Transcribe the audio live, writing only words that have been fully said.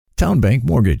Town Bank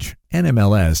Mortgage,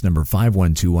 NMLS number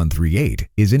 512138,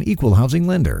 is an equal housing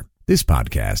lender. This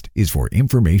podcast is for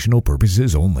informational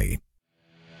purposes only.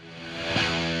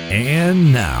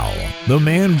 And now, the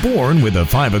man born with the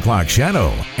 5 o'clock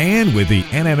shadow and with the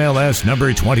NMLS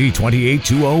number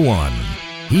 2028-201.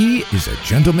 He is a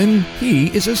gentleman.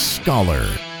 He is a scholar.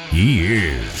 He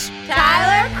is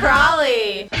Tyler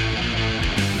Crawley.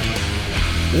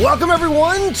 Welcome,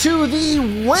 everyone, to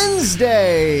the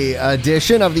Wednesday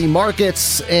edition of the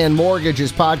Markets and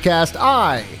Mortgages podcast.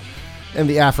 I am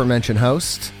the aforementioned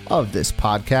host of this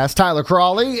podcast, Tyler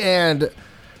Crawley, and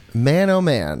man, oh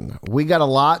man, we got a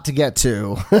lot to get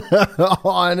to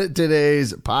on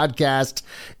today's podcast.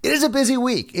 It is a busy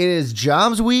week. It is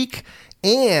Jobs Week,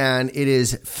 and it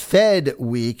is Fed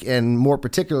Week, and more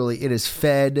particularly, it is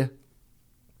Fed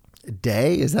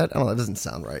Day. Is that? I don't know. That doesn't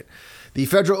sound right. The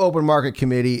Federal Open Market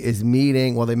Committee is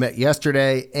meeting, well, they met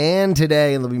yesterday and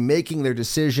today, and they'll be making their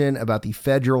decision about the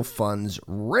federal funds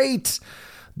rate,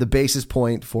 the basis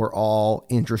point for all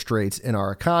interest rates in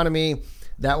our economy.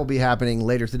 That will be happening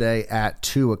later today at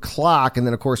 2 o'clock. And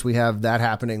then, of course, we have that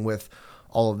happening with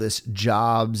all of this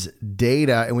jobs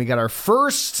data. And we got our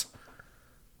first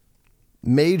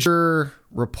major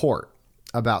report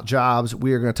about jobs.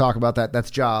 We are going to talk about that. That's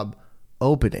job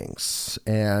openings.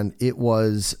 And it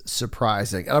was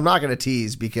surprising. And I'm not going to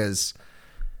tease because,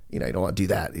 you don't want to do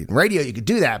that. In radio, you could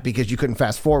do that because you couldn't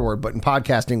fast forward. But in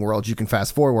podcasting world, you can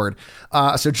fast forward.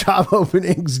 So job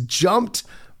openings jumped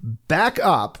back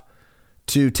up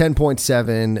to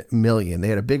 10.7 million. They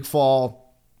had a big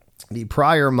fall the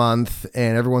prior month,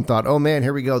 and everyone thought, oh man,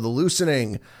 here we go, the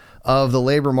loosening of the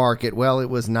labor market. Well, it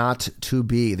was not to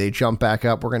be. They jumped back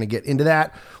up. We're going to get into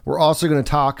that. We're also going to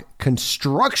talk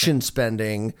construction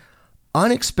spending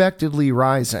unexpectedly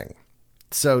rising.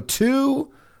 So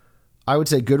two, I would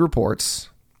say, good reports,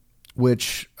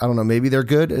 which, I don't know, maybe they're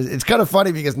good. It's kind of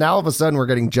funny because now all of a sudden we're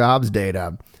getting jobs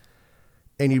data.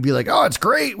 And you'd be like, oh, it's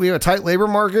great. We have a tight labor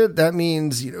market. That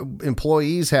means,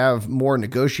 employees have more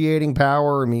negotiating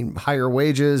power. I mean, higher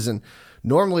wages. And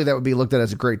normally that would be looked at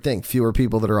as a great thing. Fewer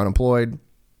people that are unemployed.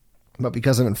 But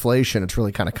because of inflation, it's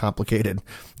really kind of complicated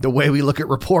the way we look at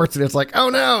reports. And it's like, oh,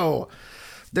 no,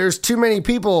 there's too many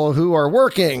people who are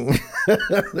working.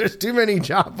 There's too many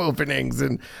job openings.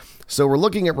 And so we're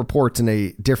looking at reports in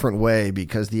a different way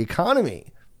because the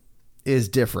economy is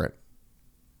different.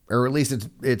 Or at least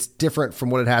it's different from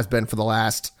what it has been for the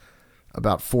last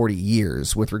about 40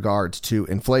 years with regards to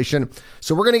inflation.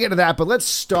 So we're going to get to that, but let's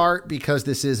start because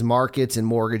this is markets and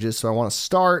mortgages. So I want to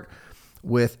start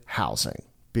with housing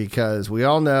because we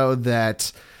all know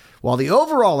that while the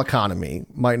overall economy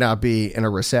might not be in a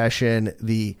recession,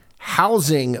 the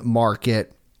housing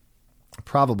market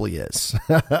probably is.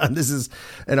 This is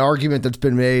an argument that's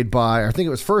been made by, I think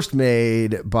it was first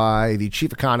made by the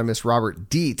chief economist, Robert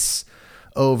Dietz,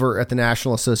 over at the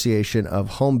National Association of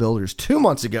Home Builders. 2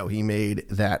 months ago, he made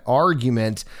that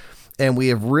argument, and we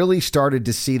have really started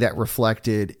to see that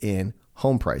reflected in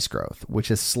home price growth, which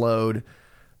has slowed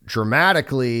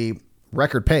dramatically,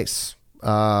 record pace.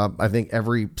 I think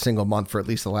every single month for at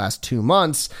least the last 2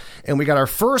 months. And we got our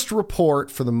first report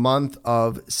for the month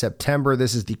of September.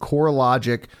 This is the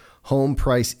CoreLogic Home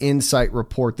Price Insight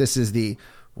Report. This is the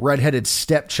redheaded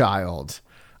stepchild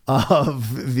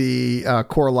of the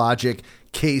CoreLogic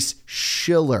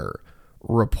Case-Shiller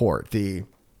report, the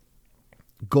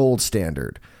gold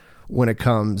standard when it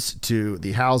comes to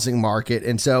the housing market.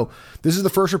 And so this is the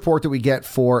first report that we get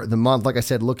for the month, like I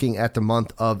said, looking at the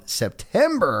month of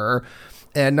September.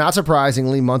 And not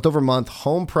surprisingly, month over month,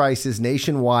 home prices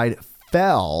nationwide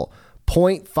fell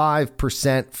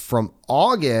 0.5% from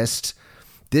August.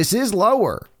 This is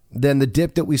lower than the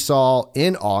dip that we saw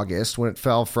in August when it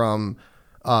fell from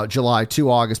July to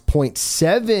August,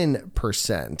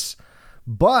 0.7%,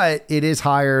 but it is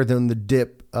higher than the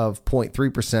dip of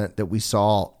 0.3% that we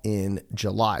saw in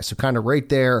July. So kind of right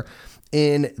there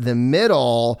in the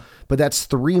middle, but that's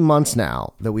 3 months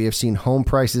now that we have seen home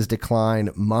prices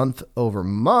decline month over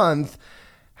month.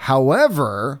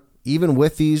 However, even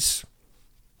with these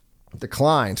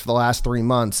declines for the last 3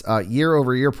 months, year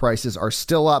over year prices are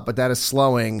still up, but that is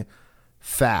slowing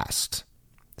fast.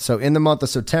 So in the month of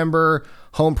September,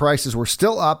 home prices were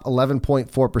still up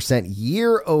 11.4%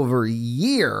 year over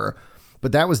year,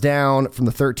 but that was down from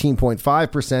the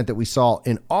 13.5% that we saw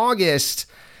in August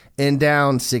and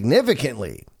down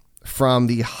significantly from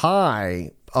the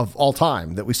high of all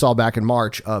time that we saw back in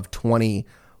March of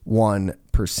 21%.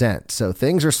 So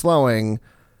things are slowing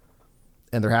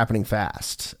and they're happening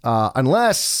fast,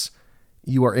 unless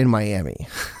you are in Miami.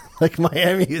 Like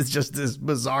Miami is just this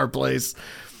bizarre place.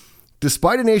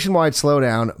 Despite a nationwide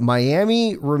slowdown,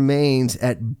 Miami remains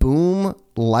at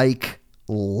boom-like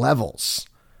levels.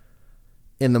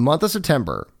 In the month of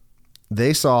September,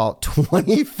 they saw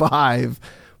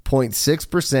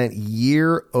 25.6%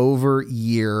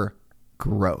 year-over-year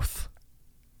growth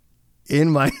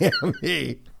in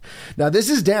Miami. Now, this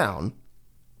is down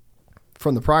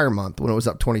from the prior month when it was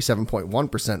up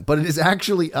 27.1%, but it is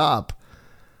actually up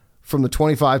from the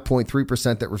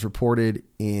 25.3% that was reported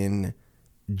in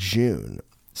June.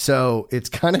 So it's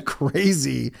kind of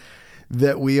crazy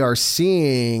that we are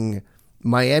seeing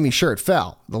Miami. Sure, it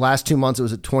fell. The last 2 months, it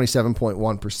was at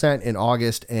 27.1% in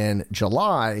August and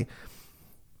July,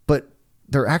 but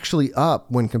they're actually up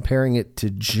when comparing it to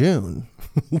June.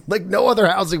 Like no other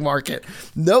housing market,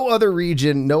 no other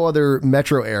region, no other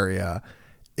metro area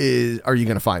are you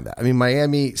going to find that? I mean,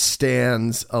 Miami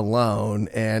stands alone.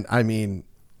 And I mean,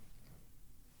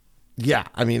 yeah,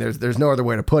 I mean, there's no other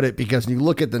way to put it, because when you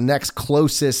look at the next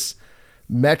closest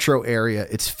metro area,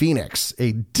 it's Phoenix,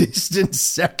 a distant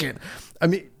second. I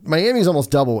mean, Miami is almost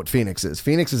double what Phoenix is.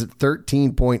 Phoenix is at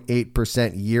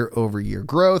 13.8% year over year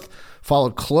growth,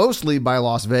 followed closely by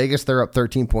Las Vegas. They're up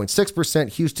 13.6%.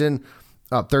 Houston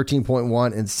up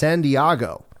 13.1%, and San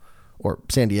Diego.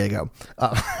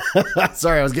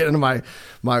 Sorry, I was getting into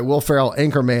my Will Ferrell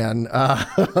Anchorman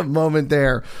moment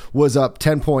there, was up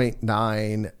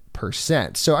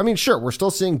 10.9%. So, I mean, sure, we're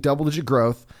still seeing double-digit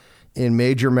growth in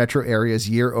major metro areas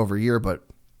year over year, but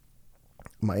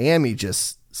Miami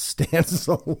just stands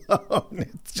alone.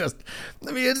 It's just,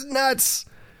 I mean, it's nuts.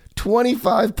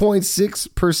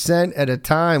 25.6% at a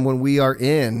time when we are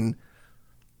in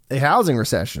a housing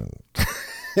recession.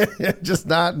 Just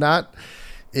not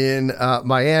in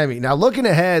Miami. Now, looking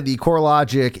ahead, the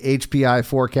CoreLogic HPI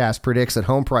forecast predicts that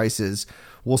home prices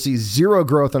will see zero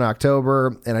growth in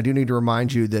October. And I do need to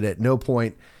remind you that at no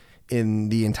point in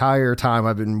the entire time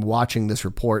I've been watching this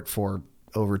report for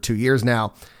over 2 years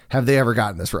now have they ever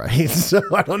gotten this right. So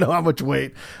I don't know how much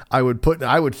weight I would put.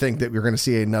 I would think that we're going to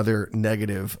see another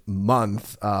negative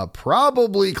month,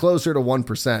 probably closer to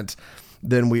 1%.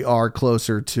 Than we are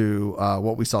closer to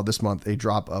what we saw this month, a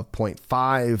drop of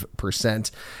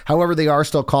 0.5%. However, they are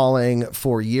still calling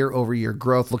for year-over-year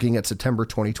growth, looking at September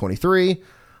 2023,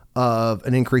 of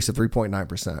an increase of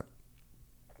 3.9%.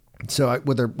 So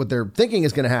what they're thinking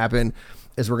is going to happen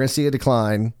is we're going to see a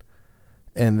decline,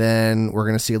 and then we're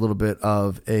going to see a little bit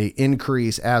of a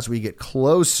increase as we get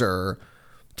closer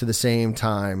to the same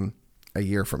time a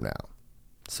year from now.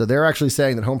 So they're actually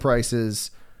saying that home prices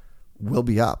will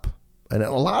be up. And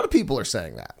a lot of people are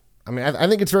saying that. I mean, I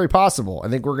think it's very possible. I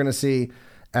think we're going to see,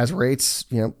 as rates,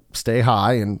 stay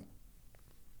high and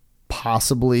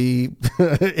possibly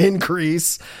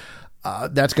increase,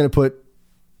 that's going to put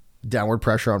downward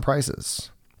pressure on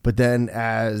prices. But then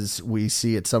as we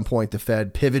see at some point the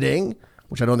Fed pivoting,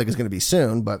 which I don't think is going to be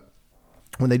soon, but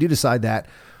when they do decide that,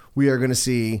 we are going to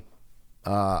see,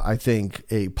 I think,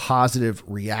 a positive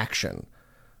reaction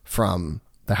from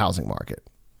the housing market.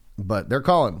 But they're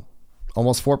calling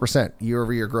almost 4%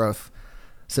 year-over-year growth,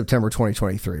 September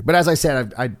 2023. But as I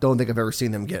said, I don't think I've ever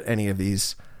seen them get any of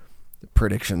these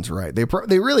predictions right. They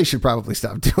really should probably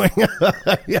stop doing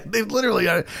it. Yeah, they literally,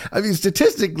 I mean,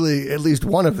 statistically, at least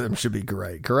one of them should be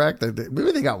correct?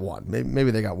 Maybe they got one.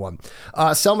 Maybe they got one.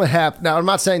 Selma Hepp. Now, I'm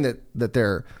not saying that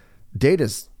their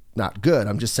data's not good.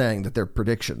 I'm just saying that their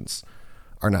predictions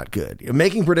are not good.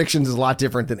 Making predictions is a lot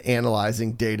different than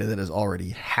analyzing data that has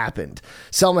already happened.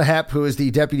 Selma Hepp, who is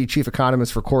the deputy chief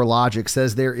economist for CoreLogic,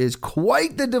 says there is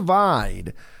quite the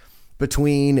divide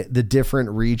between the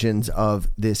different regions of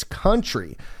this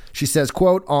country. She says,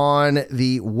 quote, on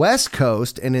the West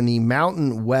Coast and in the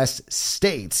Mountain West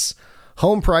states,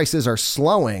 home prices are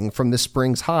slowing from this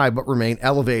spring's high, but remain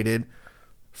elevated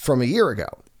from a year ago.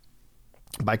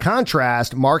 By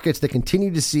contrast, markets that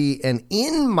continue to see an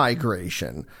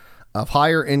in-migration of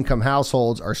higher income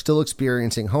households are still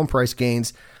experiencing home price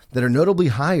gains that are notably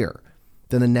higher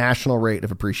than the national rate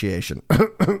of appreciation.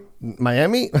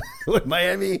 Miami? Would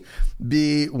Miami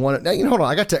be one of... Now, hold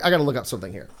on. I got to look up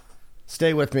something here.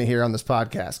 Stay with me here on this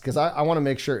podcast, because I want to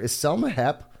make sure, is Selma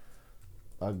Hepp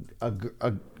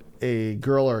a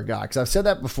girl or a guy? Because I've said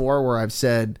that before, where I've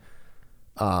said...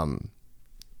 a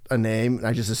name, and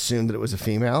I just assumed that it was a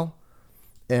female.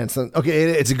 And so, okay,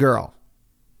 it's a girl.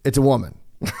 It's a woman,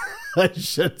 I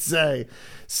should say.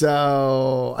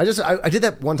 So I did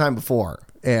that one time before,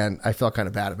 and I felt kind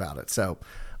of bad about it. So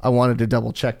I wanted to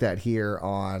double check that here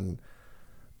on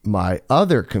my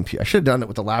other computer. I should have done it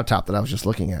with the laptop that I was just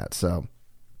looking at. So,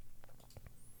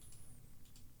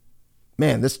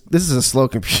 man, this is a slow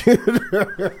computer.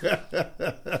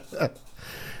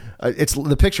 It's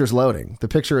the picture's loading. The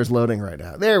picture is loading right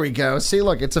now. There we go. See,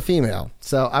 look, it's a female.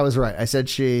 So I was right. I said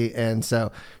she. And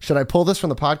so should I pull this from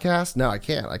the podcast? No, I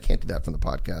can't. I can't do that from the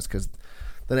podcast because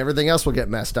then everything else will get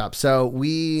messed up. So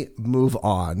we move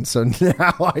on. So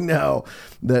now I know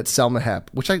that Selma Hep,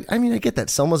 which I mean, I get that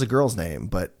Selma's a girl's name,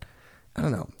 but I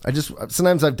don't know.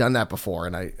 Sometimes I've done that before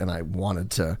and I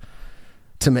wanted to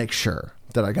make sure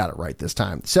that I got it right this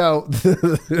time. So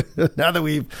now that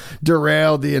we've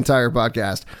derailed the entire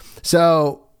podcast.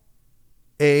 So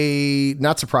a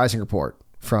not surprising report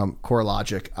from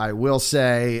CoreLogic. I will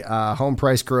say home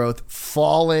price growth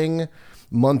falling,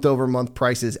 month over month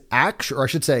prices or I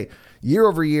should say year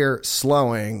over year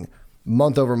slowing,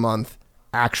 month over month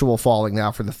actual falling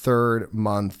now for the third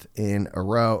month in a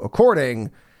row,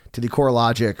 according to the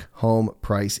CoreLogic Home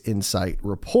Price Insight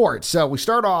report. So we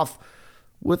start off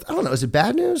with, I don't know, is it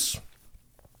bad news?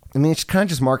 I mean, it's kind of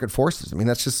just market forces. I mean,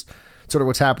 that's just sort of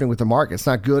what's happening with the market. It's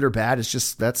not good or bad. It's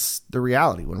just, that's the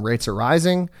reality. When rates are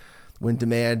rising, when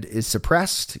demand is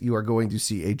suppressed, you are going to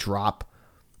see a drop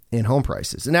in home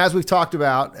prices. And as we've talked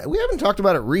about, we haven't talked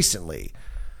about it recently,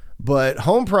 but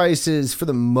home prices for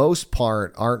the most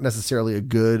part aren't necessarily a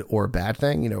good or a bad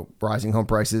thing. You know, rising home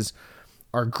prices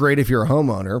are great if you're a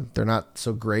homeowner. They're not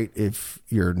so great if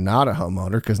you're not a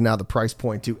homeowner, because now the price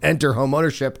point to enter home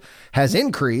ownership has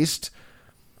increased.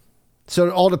 So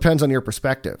it all depends on your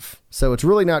perspective. So it's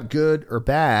really not good or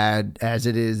bad, as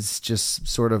it is just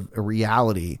sort of a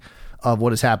reality of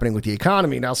what is happening with the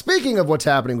economy. Now, speaking of what's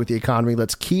happening with the economy,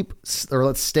 let's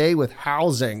stay with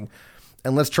housing,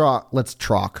 and let's talk,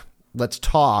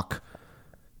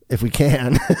 if we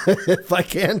can, if I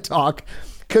can talk,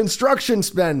 construction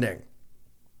spending.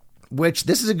 Which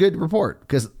this is a good report,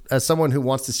 because as someone who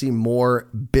wants to see more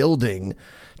building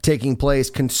taking place,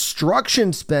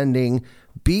 construction spending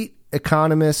beat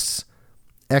economists'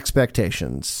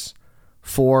 expectations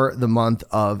for the month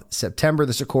of September.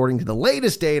 This according to the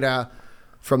latest data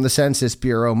from the Census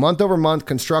Bureau. Month over month,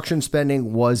 construction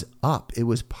spending was up. It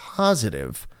was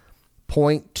positive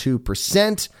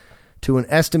 0.2% to an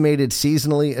estimated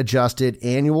seasonally adjusted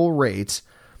annual rate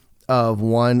of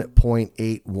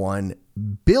 $1.81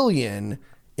 billion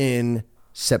in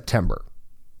September.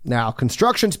 Now,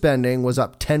 construction spending was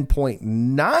up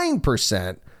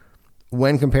 10.9%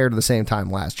 when compared to the same time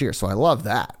last year. So I love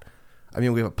that. I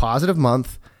mean, we have a positive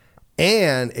month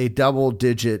and a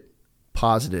double-digit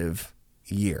positive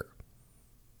year.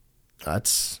 I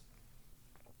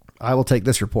will take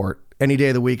this report any day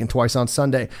of the week and twice on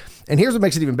Sunday. And here's what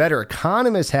makes it even better.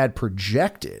 Economists had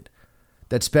projected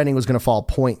that spending was going to fall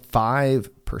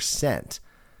 0.5%.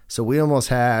 So we almost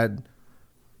had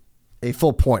a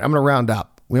full point. I'm going to round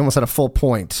up. We almost had a full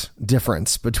point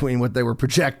difference between what they were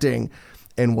projecting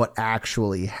and what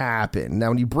actually happened. Now,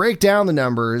 when you break down the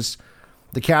numbers,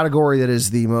 the category that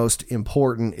is the most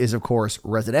important is, of course,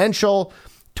 residential.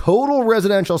 Total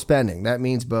residential spending, that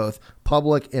means both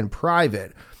public and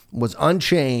private, was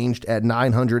unchanged at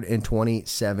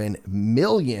 $927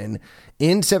 million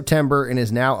in September and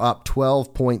is now up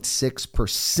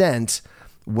 12.6%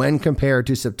 when compared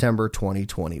to September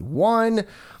 2021.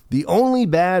 The only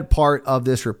bad part of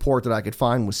this report that I could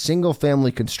find was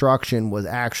single-family construction was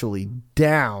actually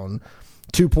down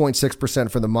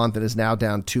 2.6% for the month and is now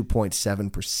down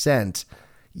 2.7%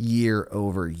 year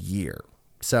over year.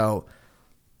 So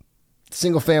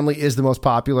single-family is the most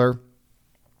popular,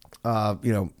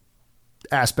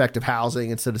 aspect of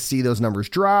housing. And so to see those numbers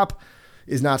drop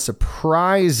is not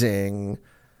surprising.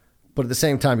 But at the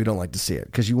same time, you don't like to see it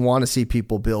because you want to see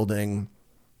people building.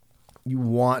 You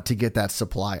want to get that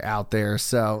supply out there.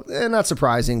 So not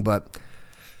surprising, but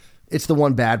it's the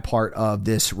one bad part of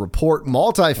this report.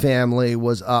 Multifamily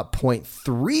was up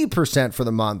 0.3% for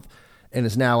the month and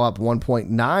is now up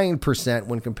 1.9%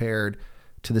 when compared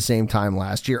to the same time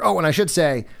last year. Oh, and I should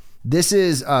say this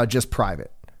is just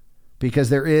private because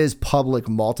there is public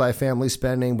multifamily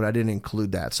spending, but I didn't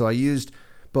include that. So I used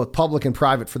both public and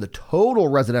private for the total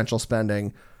residential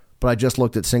spending, but I just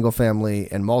looked at single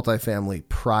family and multifamily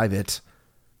private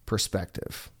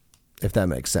perspective, if that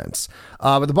makes sense.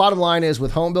 But the bottom line is,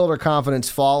 with home builder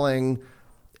confidence falling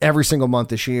every single month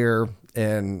this year,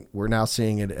 and we're now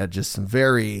seeing it at just some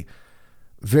very,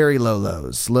 very low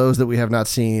lows that we have not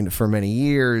seen for many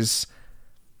years,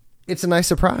 it's a nice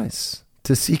surprise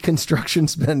to see construction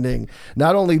spending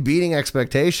not only beating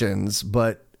expectations,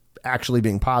 but actually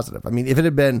being positive. I mean, if it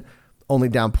had been only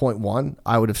down 0.1,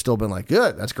 I would have still been like,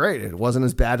 good, that's great. It wasn't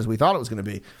as bad as we thought it was going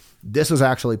to be. This was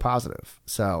actually positive.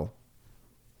 So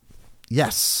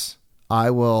yes, I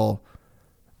will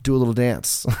do a little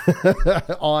dance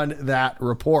on that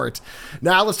report.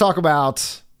 Now let's talk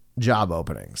about job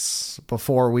openings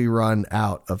before we run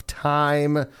out of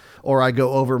time, or I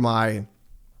go over my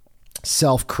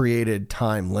self-created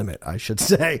time limit, I should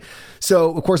say.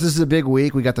 So, of course, this is a big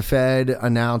week. We got the Fed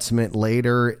announcement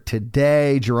later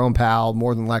today. Jerome Powell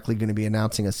more than likely going to be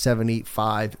announcing a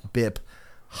 75 bip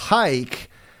hike.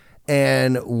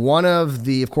 And one of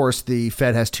the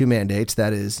Fed has two mandates.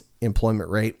 That is employment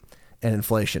rate and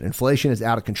inflation. Inflation is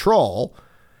out of control,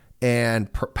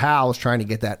 and Powell is trying to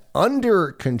get that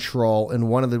under control. And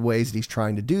one of the ways that he's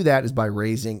trying to do that is by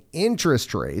raising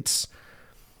interest rates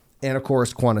and, of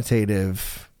course,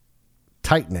 quantitative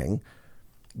tightening,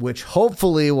 which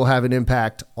hopefully will have an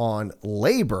impact on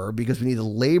labor because we need the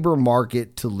labor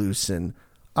market to loosen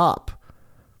up.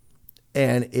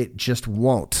 And it just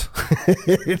won't.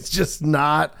 It's just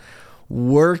not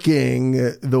working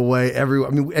the way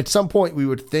at some point we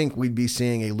would think we'd be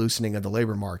seeing a loosening of the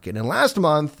labor market. And last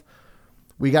month,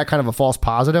 we got kind of a false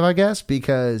positive, I guess,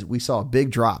 because we saw a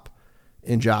big drop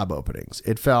in job openings.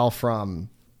 It fell from,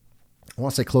 I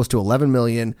want to say close to 11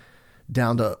 million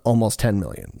down to almost 10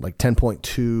 million, like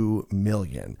 10.2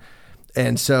 million.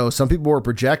 And so some people were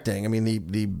projecting,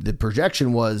 the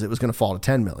projection was it was going to fall to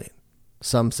 10 million.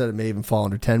 Some said it may even fall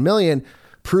under 10 million,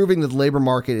 proving that the labor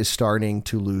market is starting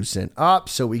to loosen up.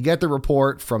 So we get the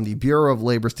report from the Bureau of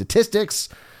Labor Statistics,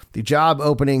 the Job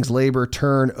Openings Labor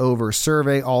Turnover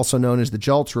Survey, also known as the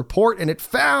JOLTS report, and it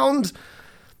found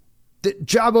that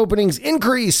job openings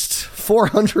increased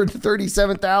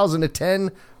 437,000 to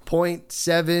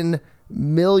 10.7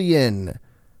 million,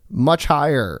 much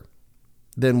higher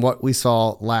than what we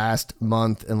saw last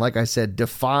month. And like I said,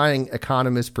 defying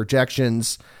economists'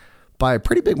 projections by a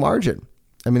pretty big margin.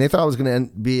 They thought it was going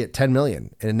to be at 10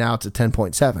 million, and now it's at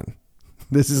 10.7.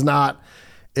 This is not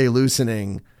a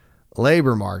loosening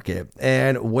labor market.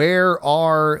 And where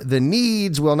are the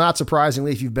needs? Well, not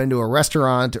surprisingly, if you've been to a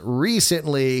restaurant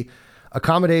recently,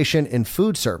 accommodation and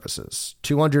food services,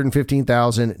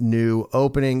 215,000 new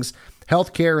openings.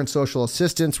 Healthcare and social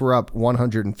assistance were up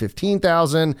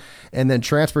 115,000. And then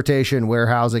transportation,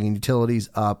 warehousing, and utilities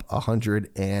up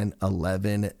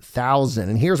 111,000.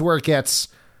 And here's where it gets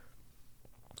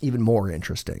even more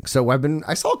interesting. So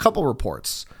I saw a couple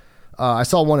reports. I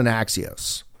saw one in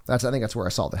Axios. I think that's where I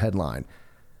saw the headline,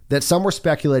 that some were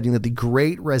speculating that the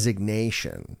Great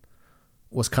Resignation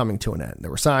was coming to an end. There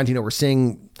were signs, we're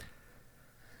seeing,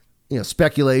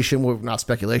 speculation, well, not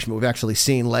speculation, but we've actually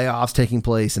seen layoffs taking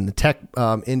place in the tech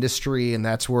industry. And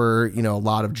that's where, a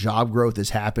lot of job growth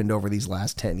has happened over these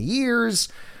last 10 years.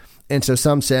 And so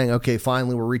some saying, okay,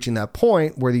 finally, we're reaching that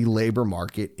point where the labor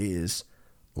market is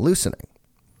loosening.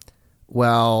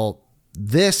 Well,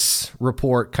 this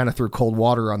report kind of threw cold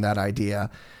water on that idea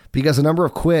because the number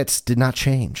of quits did not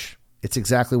change. It's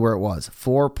exactly where it was,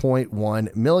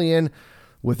 4.1 million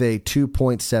with a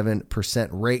 2.7%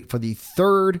 rate for the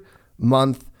third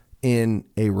month in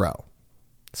a row.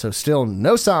 So still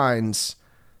no signs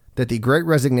that the Great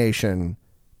Resignation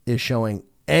is showing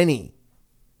any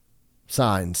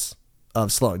signs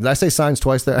of slowing. Did I say signs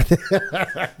twice there?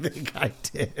 I think I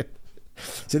did.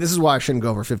 So this is why I shouldn't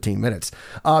go over 15 minutes.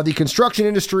 The construction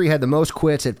industry had the most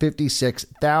quits at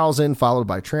 56,000, followed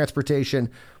by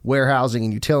transportation, warehousing,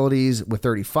 and utilities with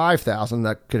 35,000.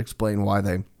 That could explain why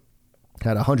they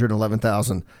had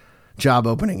 111,000 job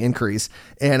opening increase.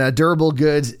 And durable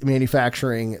goods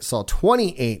manufacturing saw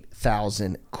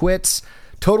 28,000 quits.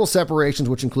 Total separations,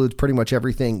 which includes pretty much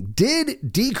everything,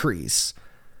 did decrease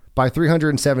by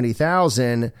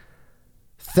 370,000.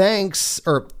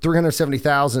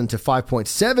 370,000 to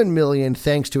 5.7 million,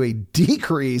 thanks to a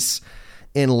decrease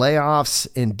in layoffs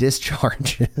and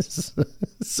discharges.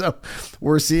 So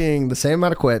we're seeing the same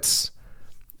amount of quits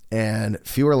and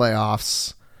fewer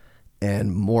layoffs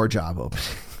and more job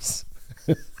openings.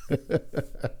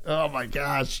 Oh my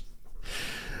gosh.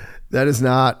 That is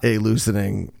not a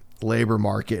loosening labor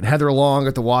market. Heather Long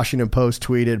at the Washington Post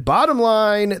tweeted, bottom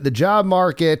line, the job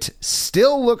market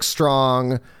still looks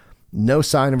strong. No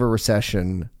sign of a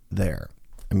recession there.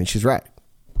 She's right.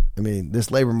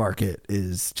 This labor market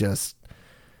is just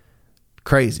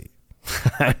crazy.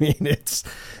 It's,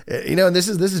 and this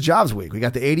is jobs week. We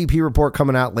got the ADP report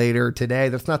coming out later today.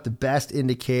 That's not the best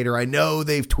indicator. I know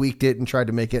they've tweaked it and tried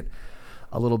to make it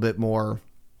a little bit more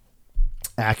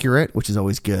accurate, which is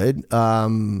always good.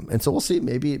 And so we'll see.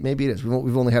 Maybe it is.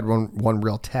 We've only had one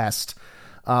real test.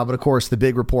 But of course, the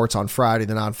big reports on Friday,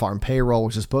 the non-farm payroll,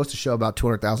 which is supposed to show about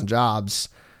 200,000 jobs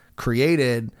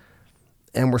created,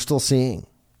 and we're still seeing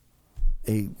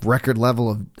a record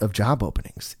level of job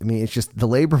openings. It's just the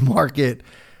labor market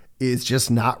is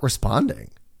just not responding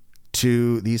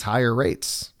to these higher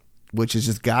rates. which has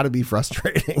just got to be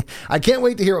frustrating. I can't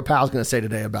wait to hear what Powell's going to say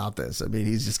today about this. I mean,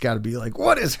 he's just got to be like,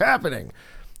 what is happening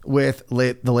with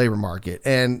the labor market?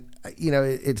 And,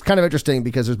 it's kind of interesting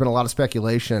because there's been a lot of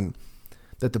speculation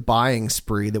that the buying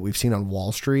spree that we've seen on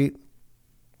Wall Street,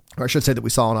 or I should say that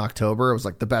we saw in October, it was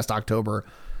like the best October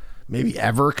maybe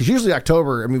ever. Because usually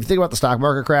October, I mean, if you think about the stock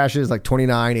market crashes, like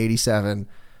 29, 87,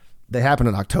 they happen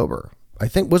in October. I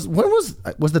think was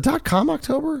the .com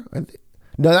October?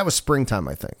 No, that was springtime,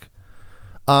 I think.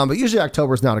 But usually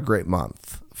October is not a great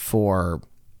month for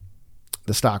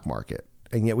the stock market.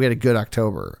 And yet we had a good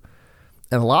October.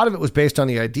 And a lot of it was based on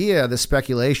the idea, the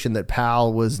speculation that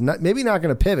Powell was maybe not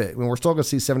going to pivot. I mean, we're still going to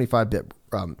see 75 bip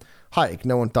hike.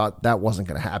 No one thought that wasn't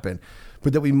going to happen.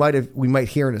 But that we might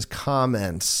hear in his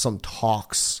comments some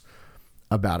talks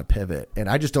about a pivot. And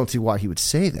I just don't see why he would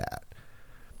say that.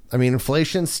 I mean,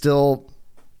 inflation's still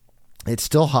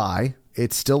high.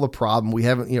 It's still a problem. We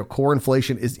haven't, core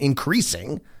inflation is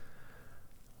increasing.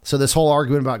 So this whole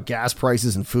argument about gas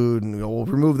prices and food and we'll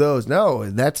remove those.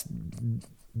 No,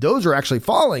 those are actually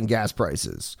falling gas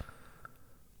prices.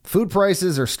 Food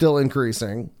prices are still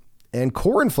increasing and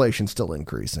core inflation still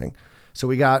increasing. So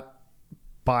we got,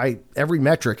 by every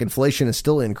metric, inflation is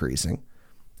still increasing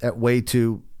at way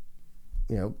too,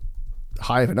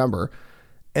 high of a number.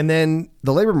 And then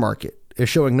the labor market is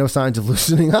showing no signs of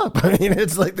loosening up. I mean,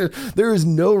 it's like there is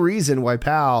no reason why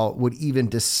Powell would even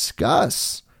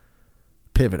discuss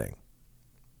pivoting.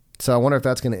 So I wonder if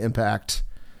that's going to impact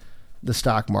the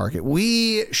stock market.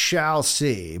 We shall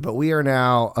see, but we are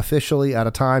now officially out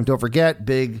of time. Don't forget,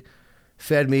 big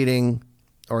Fed meeting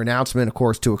or announcement, of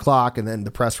course, 2:00, and then the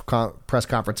press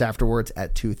conference afterwards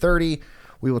at 2:30.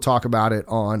 We will talk about it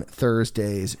on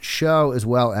Thursday's show, as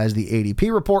well as the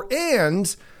ADP report,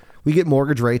 and we get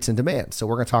mortgage rates and demand. So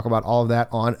we're going to talk about all of that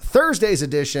on Thursday's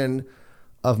edition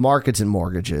of Markets and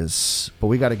Mortgages. But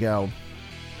we got to go.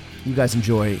 You guys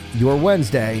enjoy your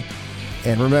Wednesday.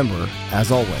 And remember,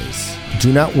 as always,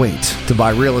 do not wait to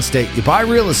buy real estate. You buy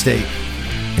real estate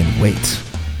and wait.